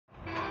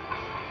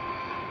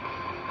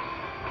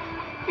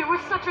It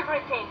was such a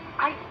great game.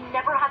 I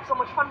never had so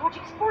much fun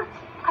watching sports.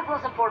 I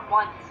wasn't bored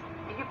once.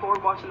 You get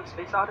bored watching the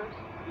Space Otters?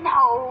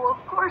 No,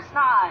 of course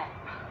not.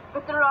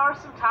 But there are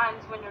some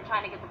times when you're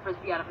trying to get the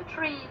frisbee out of a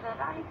tree that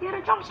I get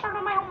a jump start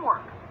on my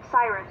homework.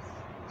 Cyrus,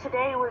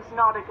 today was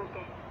not a good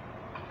game.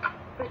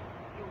 But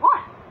you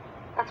won.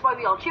 That's why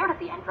we all cheered at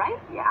the end, right?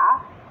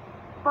 Yeah,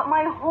 but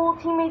my whole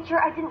team made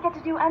sure I didn't get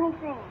to do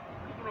anything.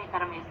 You made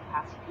that amazing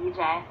pass to PJ.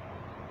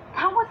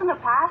 That wasn't a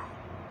pass.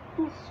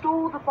 He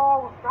stole the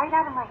ball right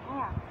out of my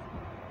hands.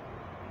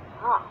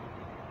 Huh.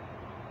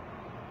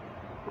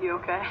 You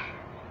okay?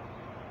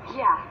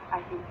 Yeah,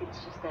 I think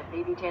it's just that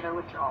baby Tater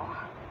withdrawal.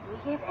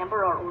 We gave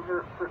Amber our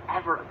order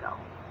forever ago.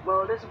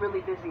 Well, it is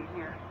really busy in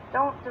here.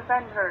 Don't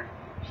defend her.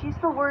 She's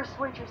the worst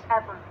waitress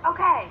ever.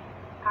 Okay,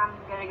 I'm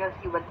gonna go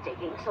see what's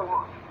taking so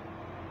long.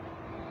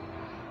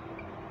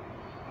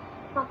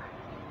 Look,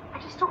 I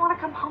just don't want to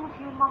come home with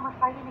you and Mom are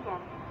fighting again.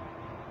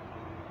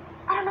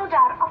 I don't know,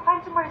 Dad. I'll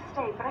find somewhere to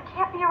stay, but I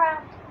can't be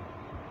around.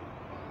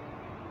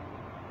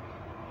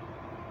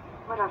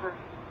 Whatever.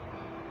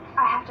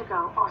 I have to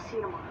go. I'll see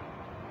you tomorrow.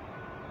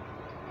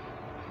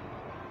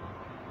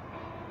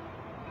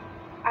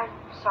 I'm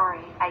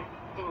sorry. I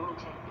didn't mean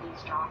to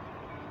eavesdrop.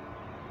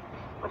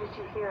 What did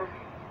you hear?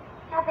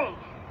 Nothing.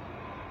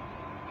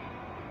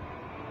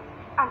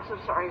 I'm so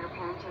sorry your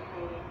parents are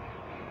fighting.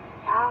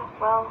 Yeah,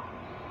 well,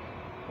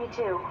 me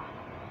too.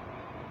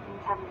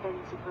 Things haven't been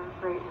super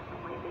great with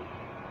them lately.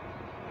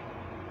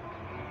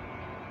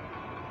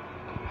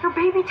 Your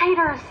baby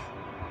taters!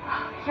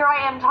 Here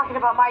I am talking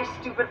about my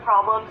stupid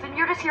problems, and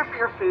you're just here for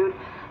your food.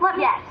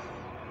 Yes,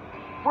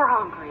 we're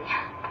hungry.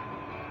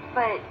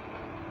 But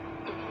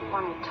if you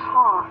want to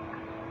talk...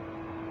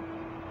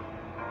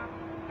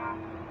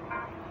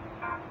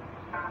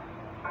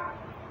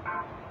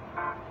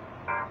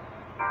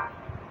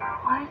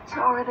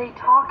 What are they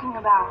talking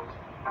about?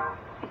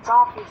 It's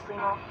obviously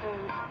not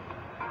food.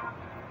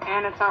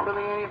 And it's not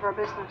really any of our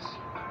business.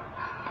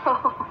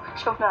 Oh,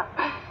 Jonah,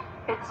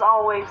 it's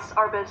always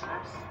our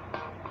business.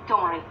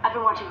 Don't worry, I've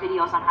been watching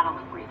videos on how to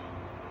lip read.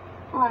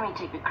 Let me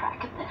take a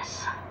crack at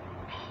this.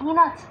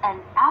 Peanuts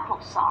and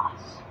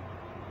applesauce.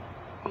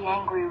 The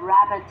angry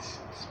rabbits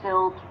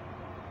spilled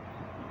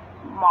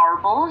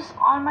marbles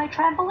on my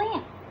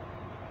trampoline.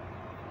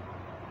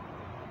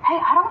 Hey,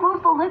 I don't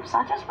move the lips,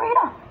 I just read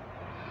them.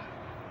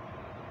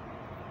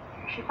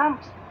 Here she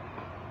comes.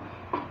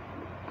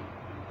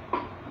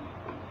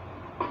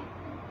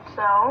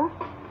 So,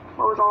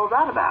 what was all of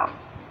that about?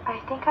 I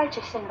think I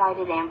just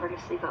invited Amber to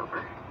sleep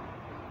over.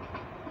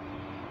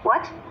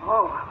 What?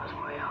 Oh, I was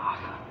way off.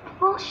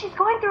 Well, she's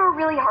going through a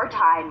really hard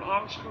time,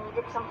 and she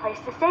needed some place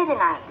to stay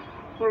tonight.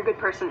 You're a good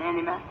person,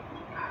 Andy Mac.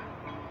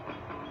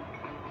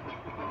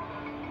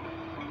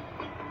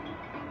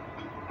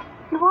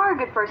 You are a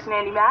good person,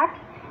 Andy Mac.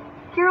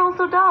 You're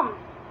also dumb.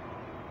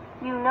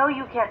 You know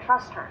you can't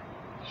trust her.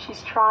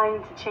 She's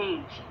trying to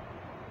change.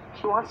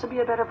 She wants to be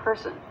a better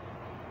person.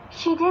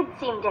 She did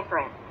seem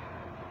different.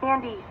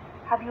 Andy,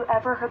 have you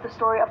ever heard the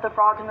story of the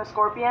frog and the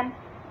scorpion?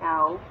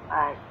 No,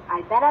 but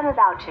I bet I'm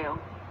about to.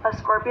 A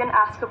scorpion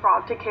asks a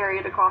frog to carry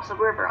it across a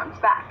river on his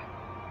back.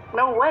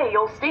 No way,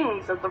 you'll sting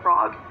me, says the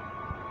frog.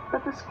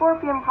 But the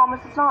scorpion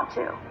promises not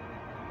to.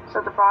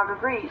 So the frog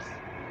agrees.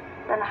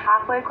 Then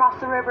halfway across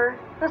the river,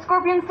 the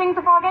scorpion stings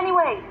the frog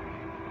anyway.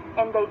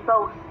 And they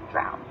both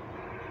drown.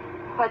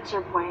 What's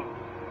your point?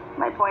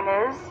 My point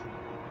is,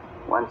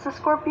 once a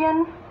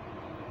scorpion,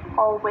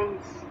 always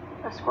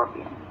a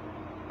scorpion.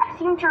 I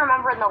seem to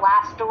remember in the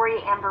last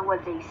story, Amber was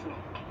a snake.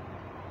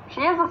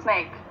 She is a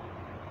snake.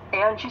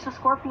 And she's a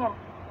scorpion.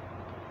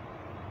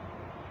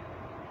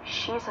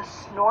 She's a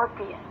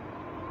snorpion.